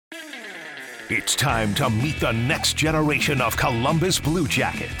It's time to meet the next generation of Columbus Blue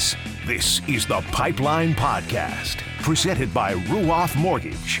Jackets. This is the Pipeline Podcast, presented by Ruoff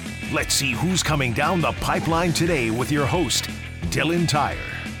Mortgage. Let's see who's coming down the pipeline today with your host, Dylan Tyrer.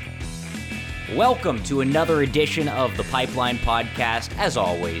 Welcome to another edition of the Pipeline Podcast. As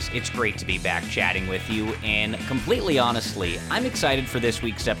always, it's great to be back chatting with you, and completely honestly, I'm excited for this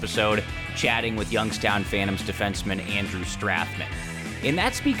week's episode, chatting with Youngstown Phantoms defenseman Andrew Strathmann. And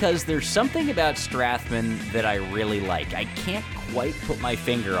that's because there's something about Strathmann that I really like. I can't quite put my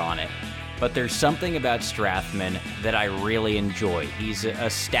finger on it, but there's something about Strathmann that I really enjoy. He's a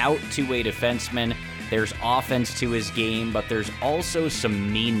stout two-way defenseman. There's offense to his game, but there's also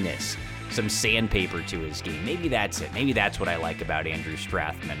some meanness, some sandpaper to his game. Maybe that's it. Maybe that's what I like about Andrew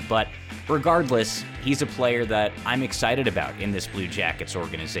Strathmann. But regardless, he's a player that I'm excited about in this Blue Jackets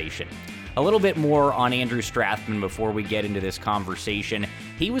organization. A little bit more on Andrew Strathmann before we get into this conversation.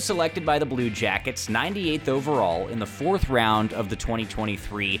 He was selected by the Blue Jackets 98th overall in the fourth round of the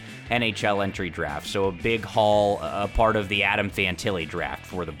 2023 NHL entry draft. So a big haul, a part of the Adam Fantilli draft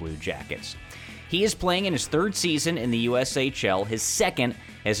for the Blue Jackets. He is playing in his third season in the USHL, his second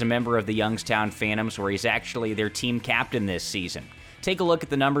as a member of the Youngstown Phantoms, where he's actually their team captain this season. Take a look at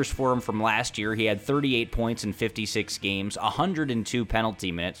the numbers for him from last year. He had 38 points in 56 games, 102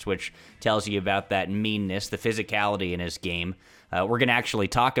 penalty minutes, which tells you about that meanness, the physicality in his game. We're going to actually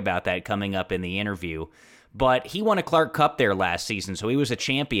talk about that coming up in the interview. But he won a Clark Cup there last season, so he was a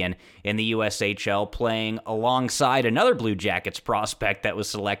champion in the USHL, playing alongside another Blue Jackets prospect that was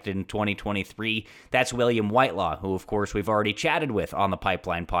selected in 2023. That's William Whitelaw, who, of course, we've already chatted with on the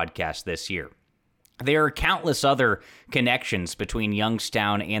Pipeline Podcast this year. There are countless other connections between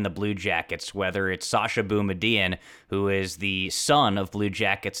Youngstown and the Blue Jackets, whether it's Sasha Boumediene, who is the son of Blue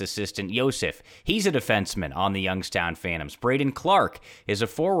Jackets assistant Yosef. He's a defenseman on the Youngstown Phantoms. Braden Clark is a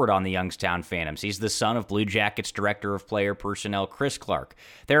forward on the Youngstown Phantoms. He's the son of Blue Jackets director of player personnel Chris Clark.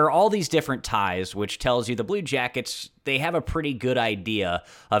 There are all these different ties, which tells you the Blue Jackets, they have a pretty good idea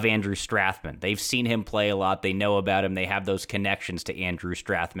of Andrew Strathmann. They've seen him play a lot. They know about him. They have those connections to Andrew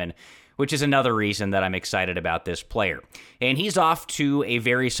Strathmann, which is another reason that I'm excited about this player. And he's off to a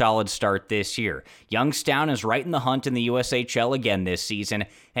very solid start this year. Youngstown is right in the hunt in the USHL again this season,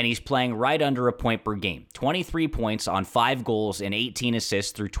 and he's playing right under a point per game. 23 points on 5 goals and 18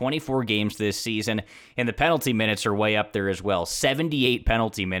 assists through 24 games this season, and the penalty minutes are way up there as well. 78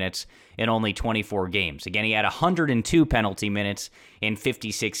 penalty minutes in only 24 games. Again, he had 102 penalty minutes in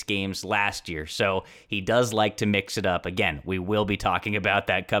 56 games last year, so he does like to mix it up. Again, we will be talking about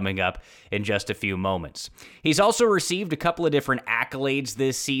that coming up in just a few moments. He's also received a couple of different accolades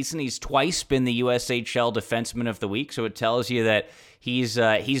this season. He's twice been the USHL Defenseman of the Week, so it tells you that he's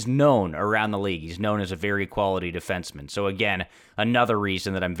known around the league. He's known as a very quality defenseman. So again, another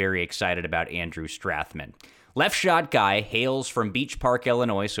reason that I'm very excited about Andrew Strathmann. Left shot guy, hails from Beach Park,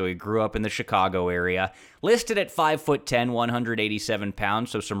 Illinois, so he grew up in the Chicago area. Listed at 5'10", 187 pounds,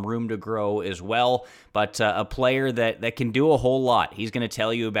 so some room to grow as well, but a player that can do a whole lot. He's going to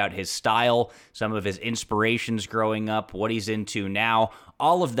tell you about his style, some of his inspirations growing up, what he's into now.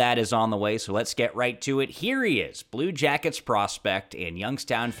 All of that is on the way, so let's get right to it. Here he is, Blue Jackets prospect and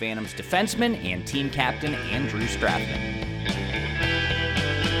Youngstown Phantoms defenseman and team captain Andrew Strathmann.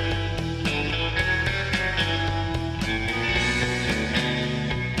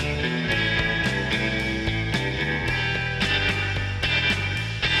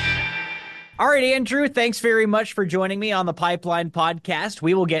 All right, Andrew, thanks very much for joining me on the Pipeline Podcast.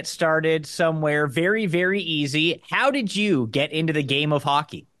 We will get started somewhere very, very easy. How did you get into the game of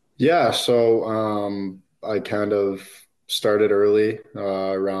hockey? Yeah, so I kind of started early,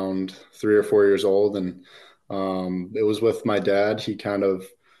 around 3 or 4 years old, and it was with my dad. He kind of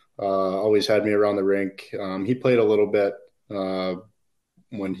always had me around the rink. He played a little bit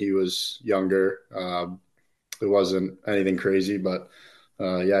when he was younger. It wasn't anything crazy, but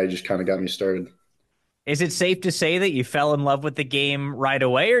yeah, he just kind of got me started. Is it safe to say that you fell in love with the game right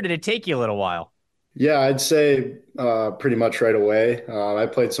away, or did it take you a little while? Yeah, I'd say pretty much right away. I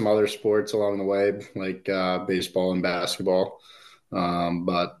played some other sports along the way, like baseball and basketball,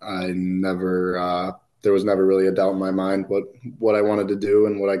 but there was never really a doubt in my mind what I wanted to do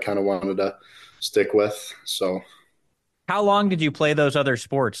and what I kind of wanted to stick with. So. How long did you play those other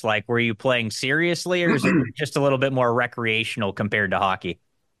sports? Like, were you playing seriously, or is it just a little bit more recreational compared to hockey?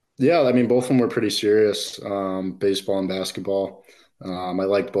 Yeah, I mean, both of them were pretty serious, baseball and basketball. I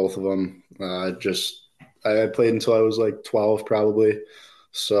liked both of them. I played until I was like 12 probably.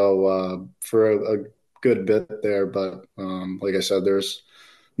 So for a good bit there, but like I said, there's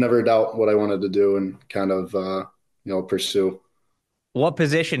never a doubt what I wanted to do and kind of, pursue. What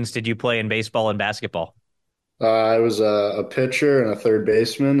positions did you play in baseball and basketball? I was a pitcher and a third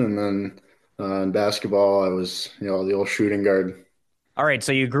baseman, and then in basketball, I was, the old shooting guard. All right,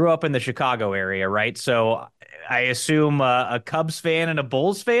 so you grew up in the Chicago area, right? So I assume a Cubs fan and a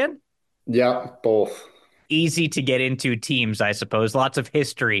Bulls fan? Yeah, both. Easy to get into teams, I suppose. Lots of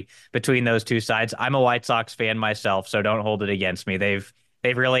history between those two sides. I'm a White Sox fan myself, so don't hold it against me. They've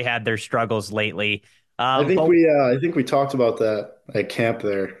really had their struggles lately. But I think we talked about that at camp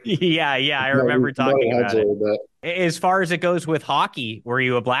there. yeah, I We remember talking butted heads about a it. little bit. As far as it goes with hockey, were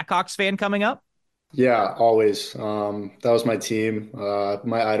you a Blackhawks fan coming up? Yeah, always. That was my team.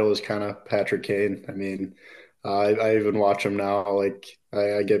 My idol is kind of Patrick Kane. I mean, I even watch him now. Like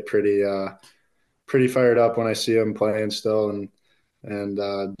I get pretty fired up when I see him playing still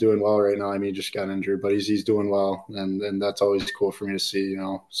and doing well right now. I mean, he just got injured, but he's doing well, and that's always cool for me to see.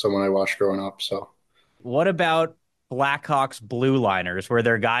 Someone I watched growing up. So What about Blackhawks blue liners? Were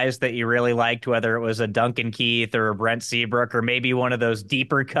there guys that you really liked, whether it was a Duncan Keith or a Brent Seabrook, or maybe one of those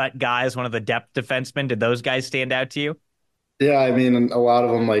deeper cut guys, one of the depth defensemen? Did those guys stand out to you? yeah, I mean, a lot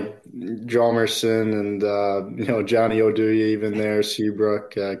of them like Jalmerson and Johnny Oduya, even there,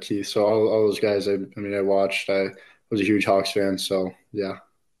 Seabrook, Keith. So all those guys. I mean, I watched. I was a huge Hawks fan. So yeah.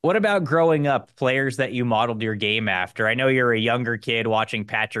 What about growing up, players that you modeled your game after? I know you're a younger kid watching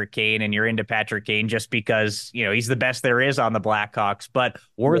Patrick Kane and you're into Patrick Kane just because, he's the best there is on the Blackhawks. But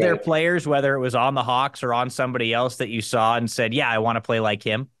were there Right. players, whether it was on the Hawks or on somebody else, that you saw and said, yeah, I want to play like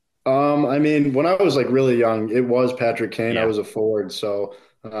him? I mean, when I was like really young, it was Patrick Kane. I Yeah. was a forward, so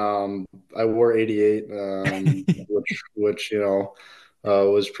I wore 88, which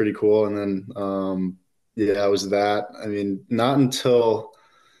was pretty cool. And then yeah, it was that. I mean, not until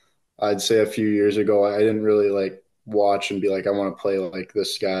I'd say a few years ago, I didn't really like watch and be like, I want to play like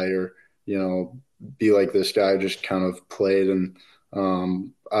this guy or, you know, be like this guy. I just kind of played. And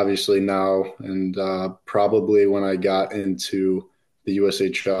obviously now, and probably when I got into the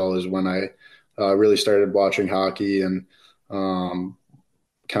USHL is when I really started watching hockey and um,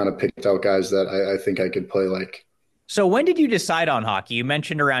 kind of picked out guys that I think I could play like. So when did you decide on hockey? You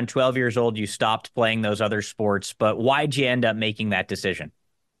mentioned around 12 years old you stopped playing those other sports, but why'd you end up making that decision?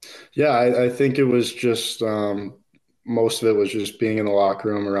 Yeah, I think it was just most of it was just being in the locker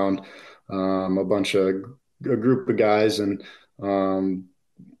room around a group of guys, and um,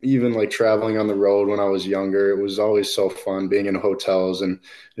 even like traveling on the road when I was younger. It was always so fun being in hotels and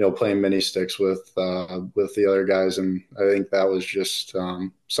playing mini sticks with the other guys, and I think that was just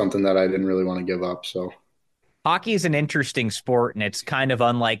something that I didn't really want to give up. So. Hockey is an interesting sport, and it's kind of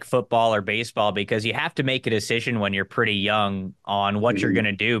unlike football or baseball because you have to make a decision when you're pretty young on what you're Mhm. going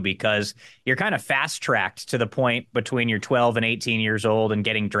to do because you're kind of fast tracked to the point between you're 12 and 18 years old and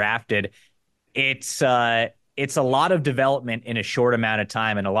getting drafted. It's a lot of development in a short amount of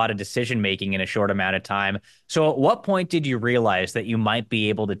time and a lot of decision making in a short amount of time. So, at what point did you realize that you might be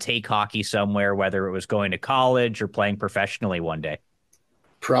able to take hockey somewhere, whether it was going to college or playing professionally one day?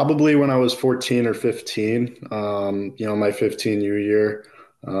 Probably when I was 14 or 15, my 15U year,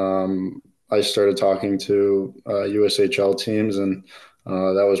 I started talking to USHL teams, and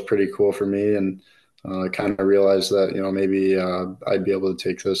that was pretty cool for me. And kind of realized that, maybe I'd be able to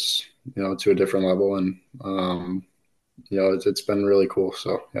take this, to a different level. And, it's been really cool.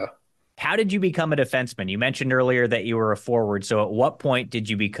 So, yeah. How did you become a defenseman? You mentioned earlier that you were a forward. So, at what point did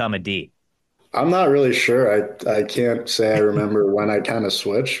you become a D? I'm not really sure. I can't say I remember when I kind of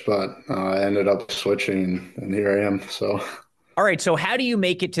switched, but I ended up switching, and here I am. So. All right, so how do you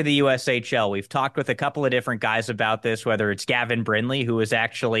make it to the USHL? We've talked with a couple of different guys about this, whether it's Gavin Brindley, who was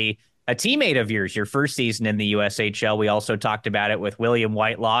actually a teammate of yours your first season in the USHL. We also talked about it with William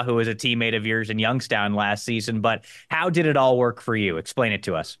Whitelaw, who was a teammate of yours in Youngstown last season. But how did it all work for you? Explain it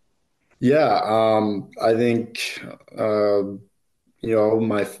to us. Yeah, I think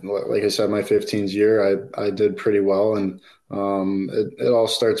my like I said, my 15th year, I did pretty well, and it all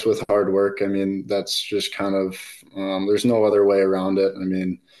starts with hard work. I mean, that's just kind of there's no other way around it. I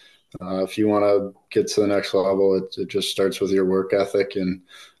mean, if you want to get to the next level, it just starts with your work ethic, and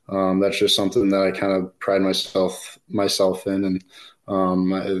that's just something that I kind of pride myself in. And I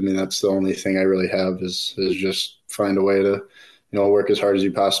mean, that's the only thing I really have is just find a way to work as hard as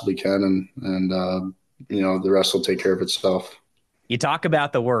you possibly can, and the rest will take care of itself. You talk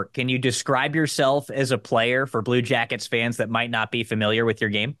about the work. Can you describe yourself as a player for Blue Jackets fans that might not be familiar with your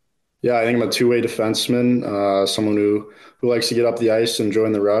game? Yeah, I think I'm a two-way defenseman, someone who likes to get up the ice and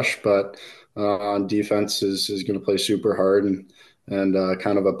join the rush, but on defense is going to play super hard and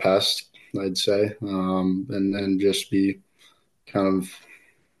kind of a pest, I'd say, and just be kind of,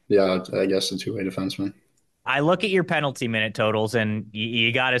 yeah, I guess a two-way defenseman. I look at your penalty minute totals, and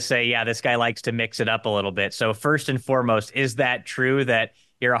you got to say, yeah, this guy likes to mix it up a little bit. So first and foremost, is that true that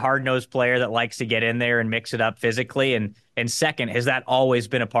you're a hard-nosed player that likes to get in there and mix it up physically? And second, has that always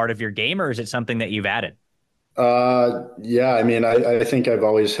been a part of your game, or is it something that you've added? Yeah, I mean, I think I've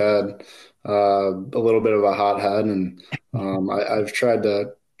always had a little bit of a hot head, and I've tried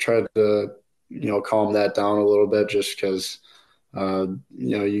to calm that down a little bit just because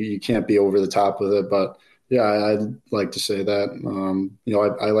you can't be over the top with it. But yeah, I'd like to say that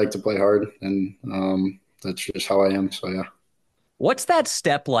I like to play hard, and that's just how I am. So yeah. What's that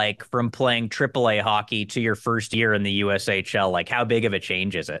step like from playing AAA hockey to your first year in the USHL? Like, how big of a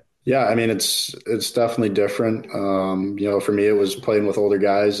change is it? Yeah, I mean it's definitely different. For me, it was playing with older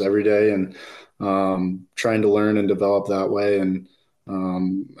guys every day and trying to learn and develop that way. And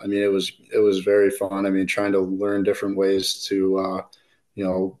I mean, it was very fun. I mean, trying to learn different ways to you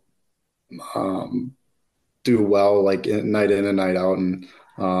know um, do well, like night in and night out. And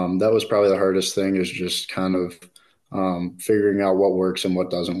that was probably the hardest thing is just kind of figuring out what works and what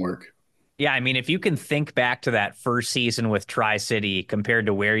doesn't work. Yeah, I mean, if you can think back to that first season with Tri-City compared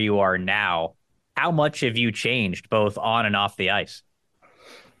to where you are now, how much have you changed both on and off the ice?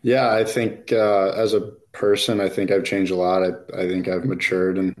 Yeah, I think as a person, I think I've changed a lot. I think I've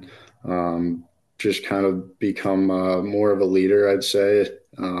matured and just kind of become more of a leader, I'd say.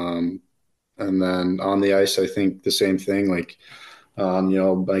 And then on the ice, I think the same thing. Like,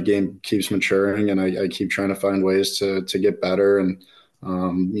 my game keeps maturing, and I keep trying to find ways to get better and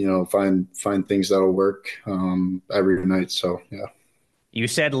find things that'll work every night. So yeah. You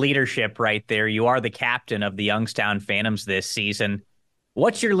said leadership right there. You are the captain of the Youngstown Phantoms this season.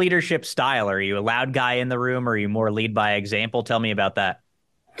 What's your leadership style? Are you a loud guy in the room, or are you more lead by example? Tell me about that.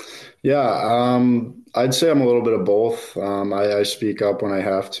 Yeah, I'd say I'm a little bit of both. I speak up when I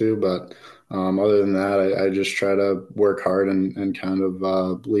have to, but other than that, I just try to work hard and kind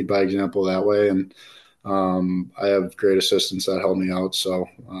of lead by example that way. And I have great assistants that help me out, so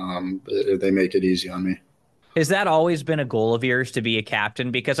they make it easy on me. Has that always been a goal of yours to be a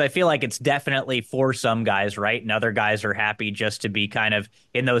captain? Because I feel like it's definitely for some guys, right? And other guys are happy just to be kind of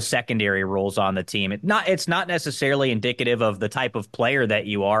in those secondary roles on the team. It's not necessarily indicative of the type of player that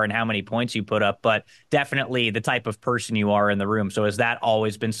you are and how many points you put up, but definitely the type of person you are in the room. So has that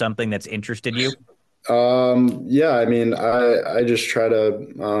always been something that's interested you? Yeah, I mean, I just try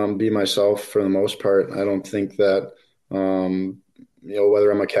to be myself for the most part. I don't think that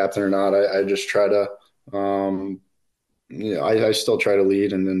whether I'm a captain or not, I just try to um, I still try to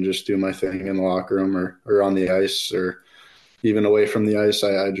lead and then just do my thing in the locker room or on the ice or even away from the ice.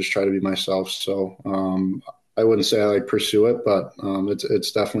 I just try to be myself. So I wouldn't say I like pursue it, but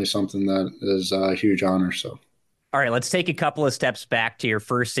it's definitely something that is a huge honor. So. All right, let's take a couple of steps back to your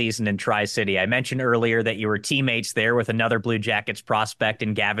first season in Tri-City. I mentioned earlier that you were teammates there with another Blue Jackets prospect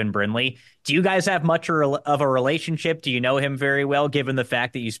in Gavin Brindley. Do you guys have much of a relationship? Do you know him very well, given the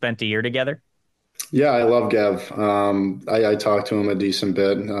fact that you spent a year together? Yeah, I love Gav. I talk to him a decent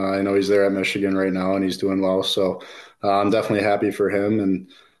bit. I know he's there at Michigan right now and he's doing well. So I'm definitely happy for him. And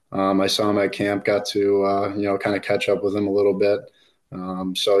I saw him at camp, got to, kind of catch up with him a little bit.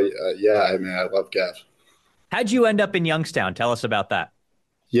 Yeah, I mean, I love Gav. How'd you end up in Youngstown? Tell us about that.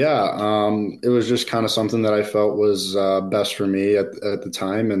 Yeah, it was just kind of something that I felt was best for me at the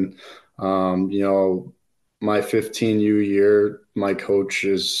time. And, my 15U year, my coach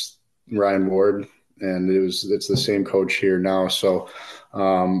is Ryan Ward, and it's the same coach here now. So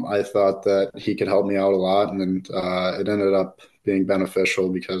I thought that he could help me out a lot, and it ended up being beneficial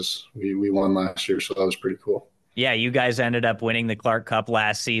because we won last year. So that was pretty cool. Yeah, you guys ended up winning the Clark Cup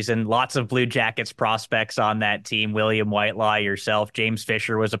last season. Lots of Blue Jackets prospects on that team. William Whitelaw, yourself, James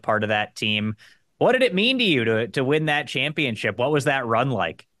Fisher was a part of that team. What did it mean to you to win that championship? What was that run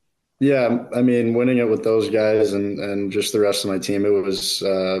like? Yeah, I mean, winning it with those guys and just the rest of my team, it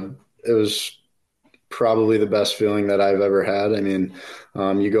was probably the best feeling that I've ever had. I mean,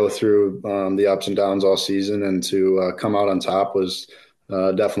 you go through the ups and downs all season, and to come out on top was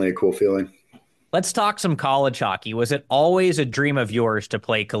definitely a cool feeling. Let's talk some college hockey. Was it always a dream of yours to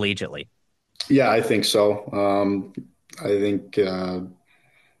play collegiately? Yeah, I think so. I think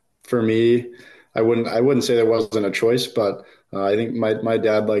for me, I wouldn't say there wasn't a choice, but I think my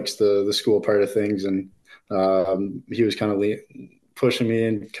dad likes the school part of things, and he was kind of pushing me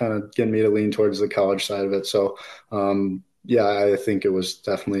and kind of getting me to lean towards the college side of it. So yeah, I think it was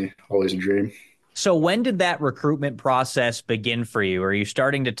definitely always a dream. So when did that recruitment process begin for you? Are you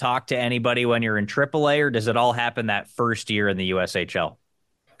starting to talk to anybody when you're in AAA, or does it all happen that first year in the USHL?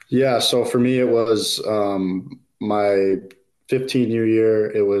 Yeah, so for me, it was my 15 year.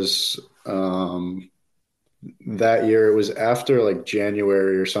 It was that year, it was after like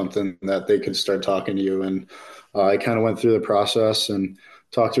January or something that they could start talking to you. And I kind of went through the process and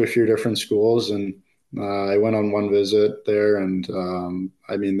talked to a few different schools. And I went on one visit there. And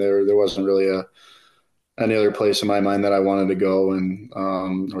I mean, there wasn't really any other place in my mind that I wanted to go. And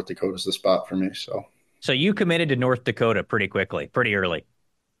North Dakota's the spot for me. So So you committed to North Dakota pretty quickly, pretty early.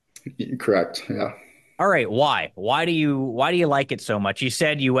 correct. Yeah. All right, why? Why do you like it so much? You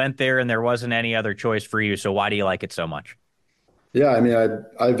said you went there and there wasn't any other choice for you, so why do you like it so much? Yeah, I mean,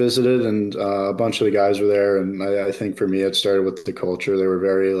 I visited and a bunch of the guys were there, and I think for me it started with the culture. They were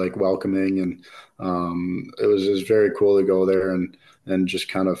very like welcoming, and it was very cool to go there and just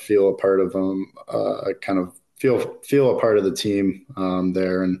kind of feel a part of them, kind of feel a part of the team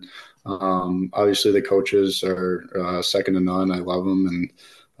there. And obviously the coaches are second to none. I love them,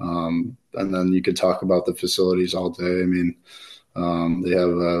 and then you could talk about the facilities all day. I mean. They have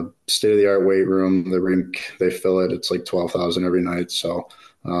a state of the art weight room. The rink, they fill it. It's like 12,000 every night. So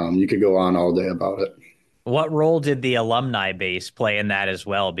you could go on all day about it. What role did the alumni base play in that as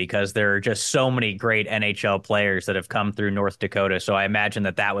well? Because there are just so many great NHL players that have come through North Dakota, so I imagine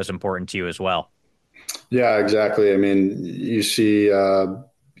that that was important to you as well. Yeah, exactly. I mean, you see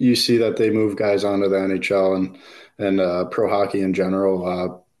that they move guys onto the NHL and pro hockey in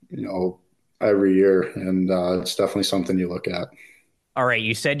general, every year, and it's definitely something you look at. All right,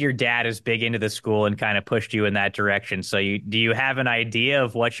 you said your dad is big into the school and kind of pushed you in that direction. So do you have an idea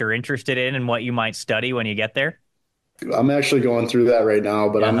of what you're interested in and what you might study when you get there? I'm actually going through that right now,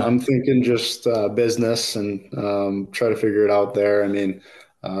 but Uh-huh. I'm thinking just business and try to figure it out there. I mean,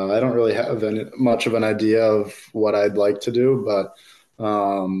 I don't really have much of an idea of what I'd like to do, but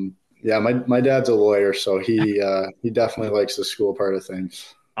yeah, my dad's a lawyer, so he definitely likes the school part of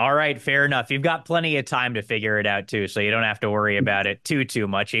things. All right, fair enough. You've got plenty of time to figure it out too, so you don't have to worry about it too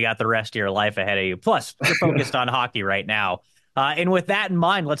much. You got the rest of your life ahead of you. Plus, you're focused on hockey right now. And with that in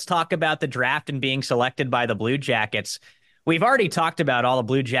mind, let's talk about the draft and being selected by the Blue Jackets. We've already talked about all the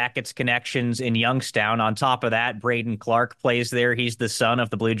Blue Jackets connections in Youngstown. On top of that, Braden Clark plays there. He's the son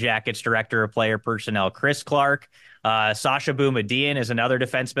of the Blue Jackets director of player personnel, Chris Clark. Sasha Boumediene is another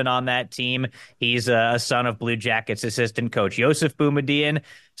defenseman on that team. He's a son of Blue Jackets assistant coach Joseph Boumediene.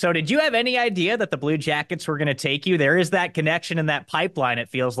 So, did you have any idea that the Blue Jackets were going to take you? There is that connection and that pipeline, it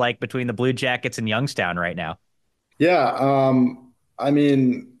feels like, between the Blue Jackets and Youngstown right now. Yeah, I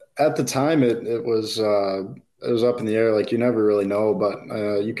mean, at the time it was up in the air. Like you never really know,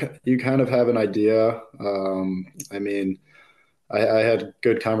 but you kind of have an idea. I mean. I had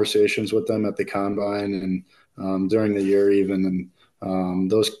good conversations with them at the combine and during the year even, and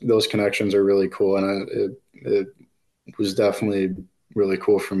those connections are really cool. And it was definitely really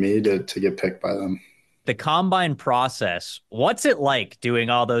cool for me to get picked by them. The combine process, what's it like doing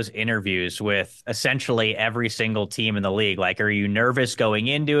all those interviews with essentially every single team in the league? Like, are you nervous going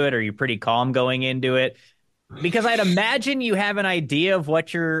into it? Are you pretty calm going into it? Because I'd imagine you have an idea of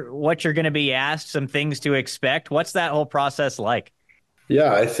what you're going to be asked, some things to expect. What's that whole process like?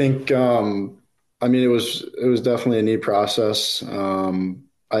 Yeah, I think I mean it was definitely a neat process.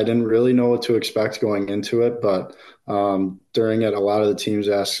 I didn't really know what to expect going into it, but during it, a lot of the teams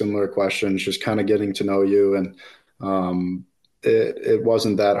asked similar questions, just kind of getting to know you, and it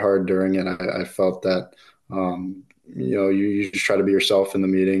wasn't that hard during it. I felt that you just try to be yourself in the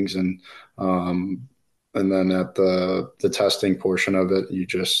meetings, and then at the testing portion of it, you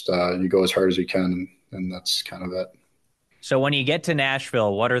just you go as hard as you can, and that's kind of it. So when you get to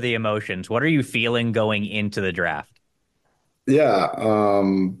Nashville, what are the emotions? What are you feeling going into the draft? Yeah,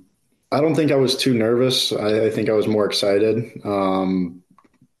 I don't think I was too nervous. I think I was more excited,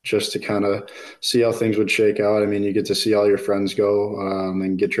 just to kind of see how things would shake out. I mean, you get to see all your friends go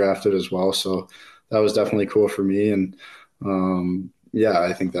and get drafted as well, so that was definitely cool for me. And yeah,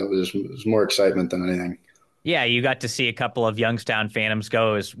 I think that was more excitement than anything. Yeah, you got to see a couple of Youngstown Phantoms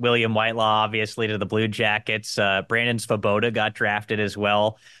go as William Whitelaw, obviously, to the Blue Jackets. Brandon Svoboda got drafted as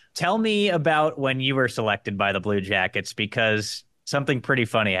well. Tell me about when you were selected by the Blue Jackets because something pretty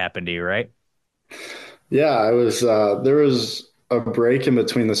funny happened to you, right? Yeah, I was. There was a break in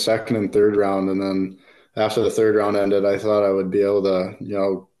between the second and third round, and then after the third round ended, I thought I would be able to,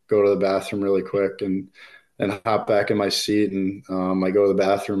 go to the bathroom really quick and hop back in my seat. And I go to the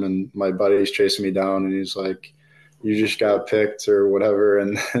bathroom, and my buddy's chasing me down, and he's like, "You just got picked or whatever."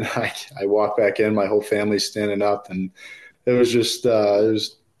 And I walk back in, my whole family's standing up, and it was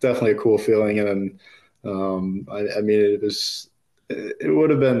definitely a cool feeling. And I mean, it would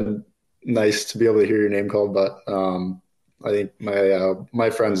have been nice to be able to hear your name called, but I think my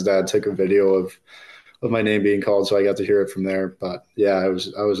friend's dad took a video of my name being called, so I got to hear it from there. But yeah, I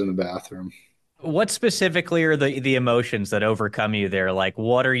was in the bathroom. What specifically are the emotions that overcome you there? Like,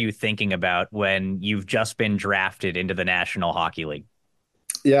 what are you thinking about when you've just been drafted into the National Hockey League?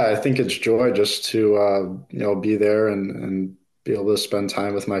 Yeah, I think it's joy just to be there and be able to spend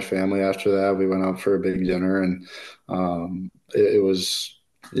time with my family after that. We went out for a big dinner and it was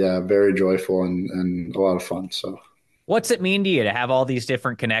yeah, very joyful and a lot of fun. So What's it mean to you to have all these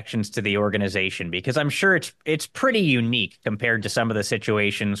different connections to the organization? Because I'm sure it's pretty unique compared to some of the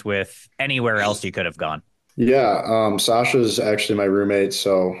situations with anywhere else you could have gone. yeah, Sasha's actually my roommate,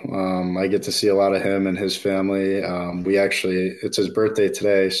 so I get to see a lot of him and his family. It's his birthday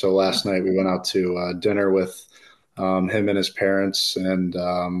today, so last night we went out to dinner with him and his parents, and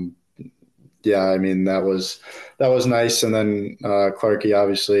yeah, I mean that was nice. And then Clarky,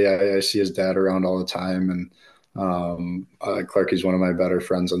 obviously, I see his dad around all the time, and Clarky's one of my better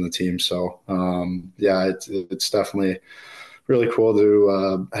friends on the team. So yeah, it's definitely really cool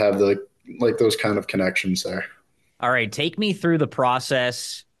to have the like those kind of connections there. All right, take me through the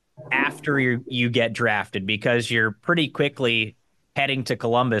process after you get drafted because you're pretty quickly heading to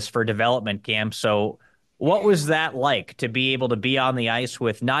Columbus for development camp. So, what was that like to be able to be on the ice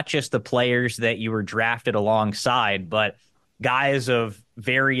with not just the players that you were drafted alongside, but guys of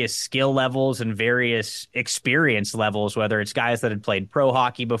various skill levels and various experience levels, whether it's guys that had played pro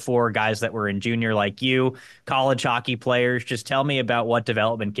hockey before, guys that were in junior like you, college hockey players. Just tell me about what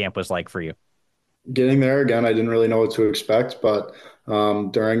development camp was like for you. Getting there again, I didn't really know what to expect, but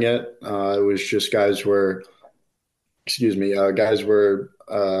during it, it was just guys were,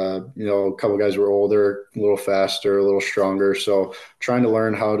 a couple guys were older, a little faster, a little stronger. So trying to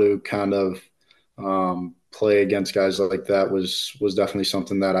learn how to kind of play against guys like that was definitely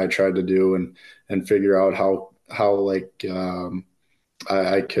something that I tried to do and figure out how like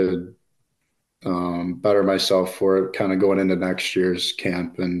I could better myself for it, kind of going into next year's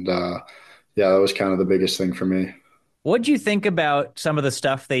camp. And yeah, that was kind of the biggest thing for me. What'd you think about some of the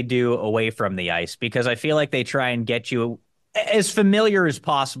stuff they do away from the ice? Because I feel like they try and get you as familiar as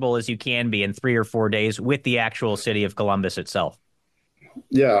possible as you can be in 3 or 4 days with the actual city of Columbus itself.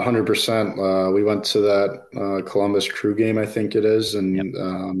 Yeah, 100%. We went to that Columbus Crew game, I think it is, Yep.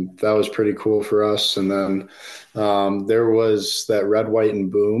 and that was pretty cool for us. And then there was that Red, White, and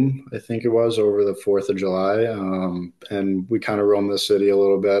Boom, I think it was, over the 4th of July. And we kind of roamed the city a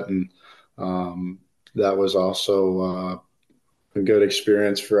little bit, and um, that was also a good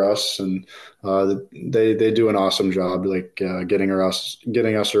experience for us. And they do an awesome job, like getting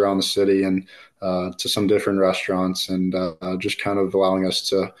us around the city and to some different restaurants, and just kind of allowing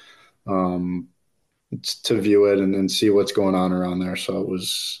us um, to view it and see what's going on around there. So it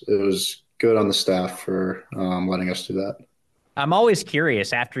was good on the staff for letting us do that. I'm always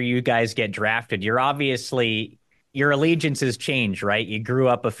curious after you guys get drafted. You're obviously your allegiances change, right? You grew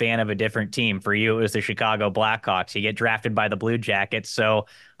up a fan of a different team. For you, it was the Chicago Blackhawks. You get drafted by the Blue Jackets. So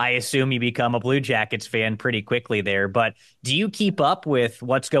I assume you become a Blue Jackets fan pretty quickly there. But do you keep up with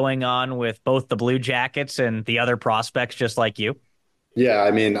what's going on with both the Blue Jackets and the other prospects just like you? Yeah,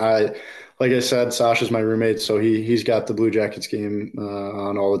 I mean, like I said, Sasha's my roommate, so he's got the Blue Jackets game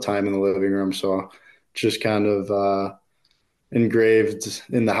on all the time in the living room. So just kind of engraved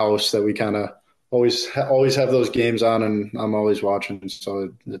in the house that we kind of always have those games on, and I'm always watching. So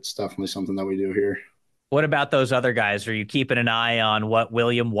it's definitely something that we do here. What about those other guys? Are you keeping an eye on what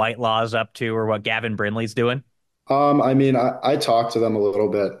William Whitelaw's up to or what Gavin Brindley's doing? I mean, I talked to them a little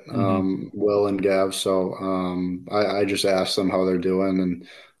bit, Mm-hmm. Will and Gav. So I just asked them how they're doing,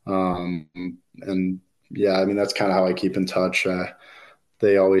 and yeah, I mean that's kind of how I keep in touch.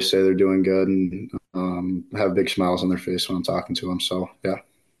 They always say they're doing good and have big smiles on their face when I'm talking to them. So yeah.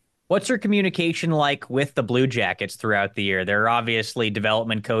 What's your communication like with the Blue Jackets throughout the year? There are obviously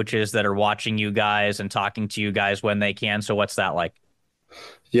development coaches that are watching you guys and talking to you guys when they can. So what's that like?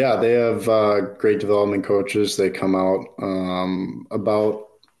 Yeah, they have great development coaches. They come out about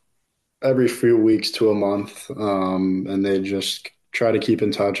every few weeks to a month, and they just try to keep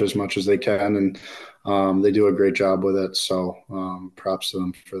in touch as much as they can, and they do a great job with it. So props to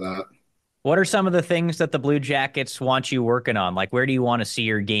them for that. What are some of the things that the Blue Jackets want you working on? Like, where do you want to see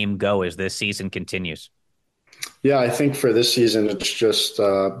your game go as this season continues? Yeah, I think for this season, it's just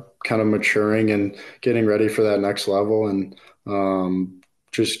kind of maturing and getting ready for that next level, and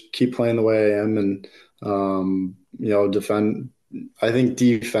just keep playing the way I am, and defend. I think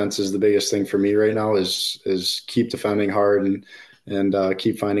defense is the biggest thing for me right now. Is keep defending hard and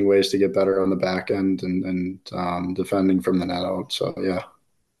keep finding ways to get better on the back end and defending from the net out. So yeah.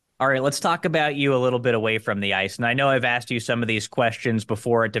 All right, let's talk about you a little bit away from the ice. And I know I've asked you some of these questions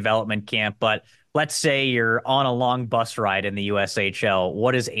before at development camp, but let's say you're on a long bus ride in the USHL.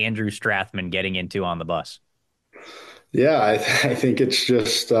 What is Andrew Strathmann getting into on the bus? Yeah, I think it's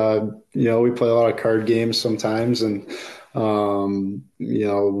just we play a lot of card games sometimes, and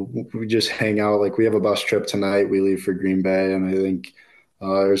we just hang out. Like we have a bus trip tonight. We leave for Green Bay, and I think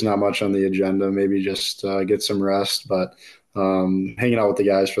there's not much on the agenda. Maybe just get some rest, but hanging out with the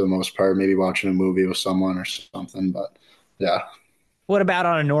guys for the most part. Maybe watching a movie with someone or something. But yeah. What about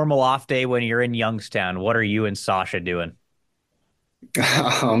on a normal off day when you're in Youngstown? What are you and Sasha doing?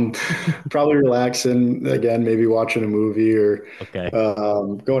 Um, Probably relaxing again, maybe watching a movie or Okay.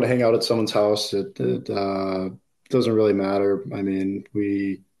 going to hang out at someone's house. It doesn't really matter. I mean,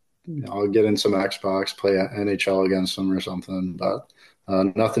 I'll get in some Xbox, play NHL against them or something, but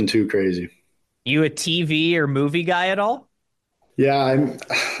nothing too crazy. You a TV or movie guy at all? Yeah,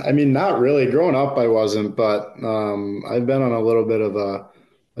 I mean, not really. Growing up, I wasn't, but I've been on a little bit of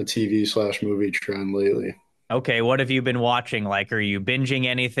a TV/movie trend lately. Okay, what have you been watching? Like, are you binging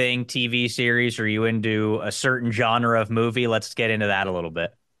anything, TV series? Are you into a certain genre of movie? Let's get into that a little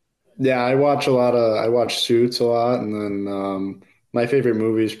bit. Yeah, I watch Suits a lot, and then my favorite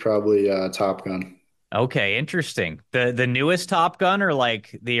movie is probably Top Gun. Okay, interesting. The newest Top Gun or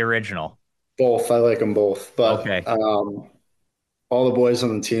like the original? Both, I like them both, but Okay. all the boys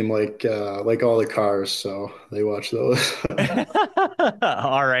on the team like all the cars, so they watch those.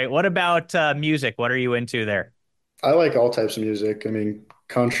 All right. What about music? What are you into there? I like all types of music. I mean,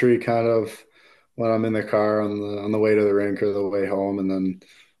 country kind of when I'm in the car on the way to the rink or the way home, and then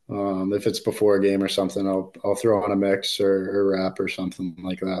if it's before a game or something, I'll throw on a mix or rap or something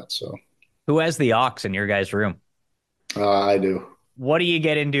like that. So Who has the aux in your guys' room? I do. What do you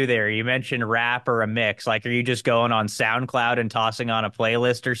get into there? You mentioned rap or a mix. Like, are you just going on SoundCloud and tossing on a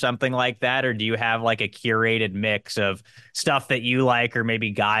playlist or something like that? Or do you have like a curated mix of stuff that you like, or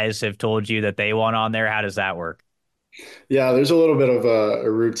maybe guys have told you that they want on there? How does that work? Yeah, there's a little bit of a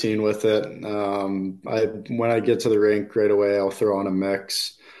routine with it. I when I get to the rink right away, I'll throw on a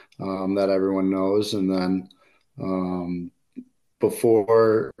mix that everyone knows, and then um,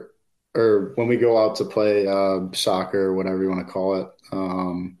 before or when we go out to play soccer or whatever you want to call it,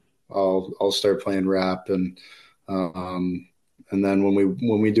 I'll start playing rap um, and then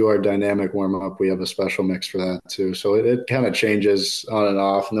when we do our dynamic warm up, we have a special mix for that too. So it kind of changes on and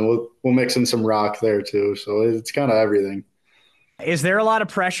off, and then we'll mix in some rock there too. So it's kind of everything. Is there a lot of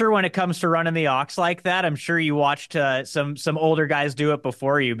pressure when it comes to running the aux like that? I'm sure you watched some older guys do it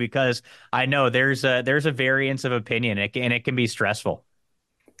before you, because I know there's a variance of opinion, and it can be stressful.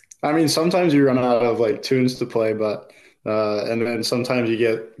 I mean, sometimes you run out of like tunes to play, but and then sometimes you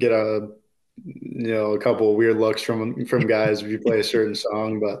get a couple of weird looks from guys if you play a certain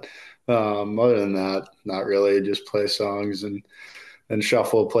song. But other than that, not really. Just play songs and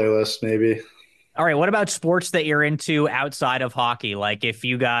shuffle a playlist maybe. All right, what about sports that you're into outside of hockey? Like, if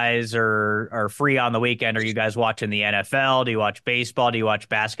you guys are free on the weekend, are you guys watching the NFL? Do you watch baseball? Do you watch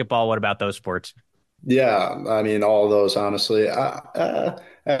basketball? What about those sports? Yeah, I mean all of those honestly.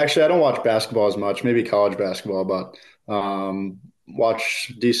 Actually, I don't watch basketball as much. Maybe college basketball, but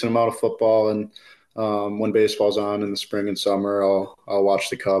watch decent amount of football. And when baseball's on in the spring and summer, I'll watch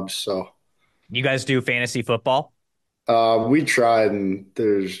the Cubs. So You guys do fantasy football? we tried, and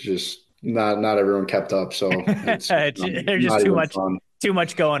there's just not everyone kept up. So it's There's just not even fun. too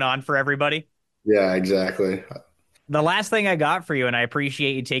much going on for everybody. Yeah, exactly. The last thing I got for you, and I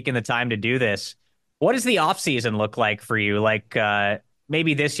appreciate you taking the time to do this. What does the off season look like for you? Like,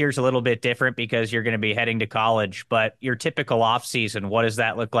 maybe this year's a little bit different because you're going to be heading to college, but your typical off season, what does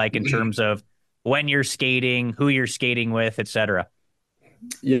that look like in terms of when you're skating, who you're skating with, etc.?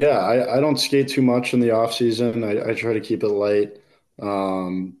 Yeah, I don't skate too much in the off season. I try to keep it light.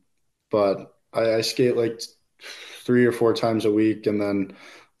 Um, but I skate like 3 or 4 times a week, and then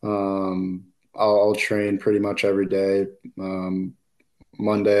I'll train pretty much every day.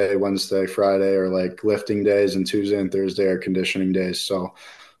 Monday, Wednesday, Friday are like lifting days, and Tuesday and Thursday are conditioning days. So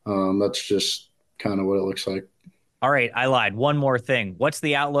that's just kind of what it looks like. All right, I lied. One more thing. What's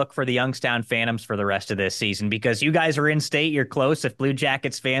the outlook for the Youngstown Phantoms for the rest of this season? Because you guys are in state, you're close. If Blue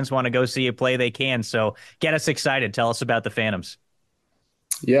Jackets fans want to go see you play, they can. So get us excited. Tell us about the Phantoms.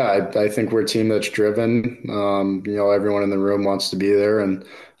 Yeah, I think we're a team that's driven. Everyone in the room wants to be there, and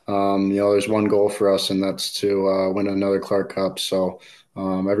there's one goal for us, and that's to win another Clark Cup. So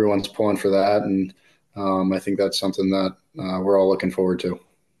everyone's pulling for that, and I think that's something that we're all looking forward to.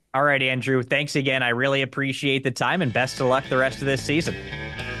 All right, Andrew. Thanks again. I really appreciate the time, and best of luck the rest of this season.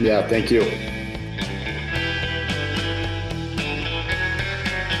 Yeah, thank you.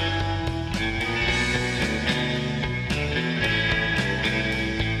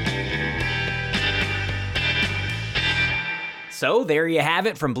 So there you have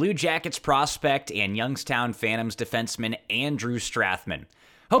it from Blue Jackets prospect and Youngstown Phantoms defenseman Andrew Strathmann.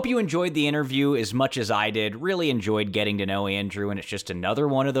 Hope you enjoyed the interview as much as I did. Really enjoyed getting to know Andrew, and it's just another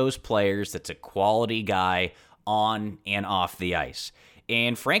one of those players that's a quality guy on and off the ice.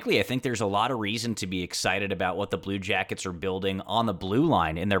 And frankly, I think there's a lot of reason to be excited about what the Blue Jackets are building on the blue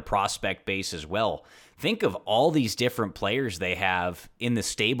line in their prospect base as well. Think of all these different players they have in the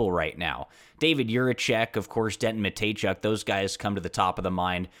stable right now. David Juracek, of course, Denton Matejchuk, those guys come to the top of the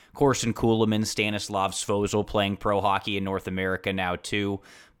mind. Corson Kulemin, Stanislav Svozil playing pro hockey in North America now too.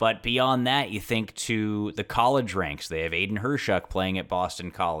 But beyond that, you think to the college ranks. They have Aiden Hershuk playing at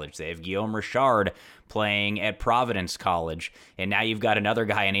Boston College. They have Guillaume Richard playing at Providence College. And now you've got another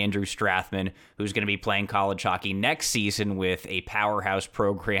guy in Andrew Strathmann who's going to be playing college hockey next season with a powerhouse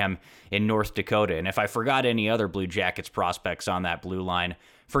program in North Dakota. And if I forgot any other Blue Jackets prospects on that blue line,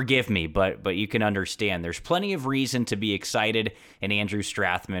 forgive me, but you can understand. There's plenty of reason to be excited, and Andrew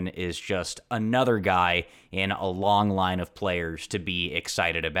Strathmann is just another guy in a long line of players to be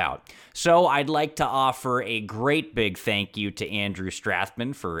excited about. So I'd like to offer a great big thank you to Andrew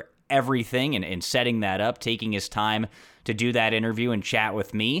Strathmann for everything and setting that up, taking his time to do that interview and chat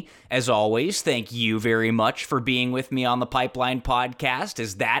with me. As always, thank you very much for being with me on the Pipeline Podcast,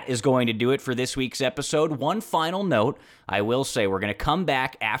 as that is going to do it for this week's episode. One final note, I will say we're going to come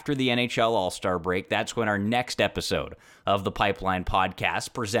back after the NHL All-Star break. That's when our next episode of the Pipeline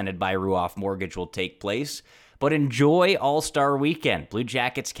Podcast, presented by Ruoff Mortgage, will take place. But enjoy All-Star Weekend. Blue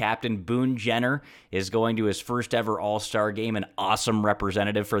Jackets captain Boone Jenner is going to his first ever All-Star game, an awesome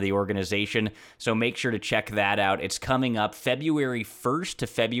representative for the organization. So make sure to check that out. It's coming up February 1st to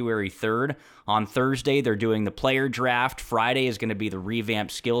February 3rd. On Thursday, they're doing the player draft. Friday is going to be the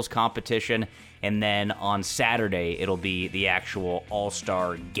revamped skills competition. And then on Saturday, it'll be the actual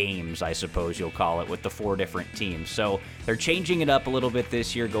All-Star Games, I suppose you'll call it, with the 4 different teams. So they're changing it up a little bit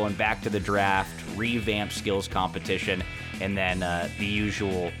this year, going back to the draft, revamped skills competition, and then the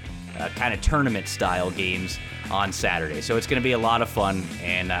usual kind of tournament-style games on Saturday. So it's going to be a lot of fun,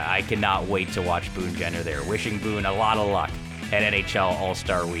 and I cannot wait to watch Boone Jenner there. Wishing Boone a lot of luck at NHL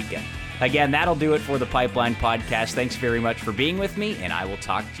All-Star Weekend. Again, that'll do it for the Pipeline Podcast. Thanks very much for being with me, and I will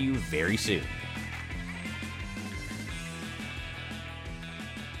talk to you very soon.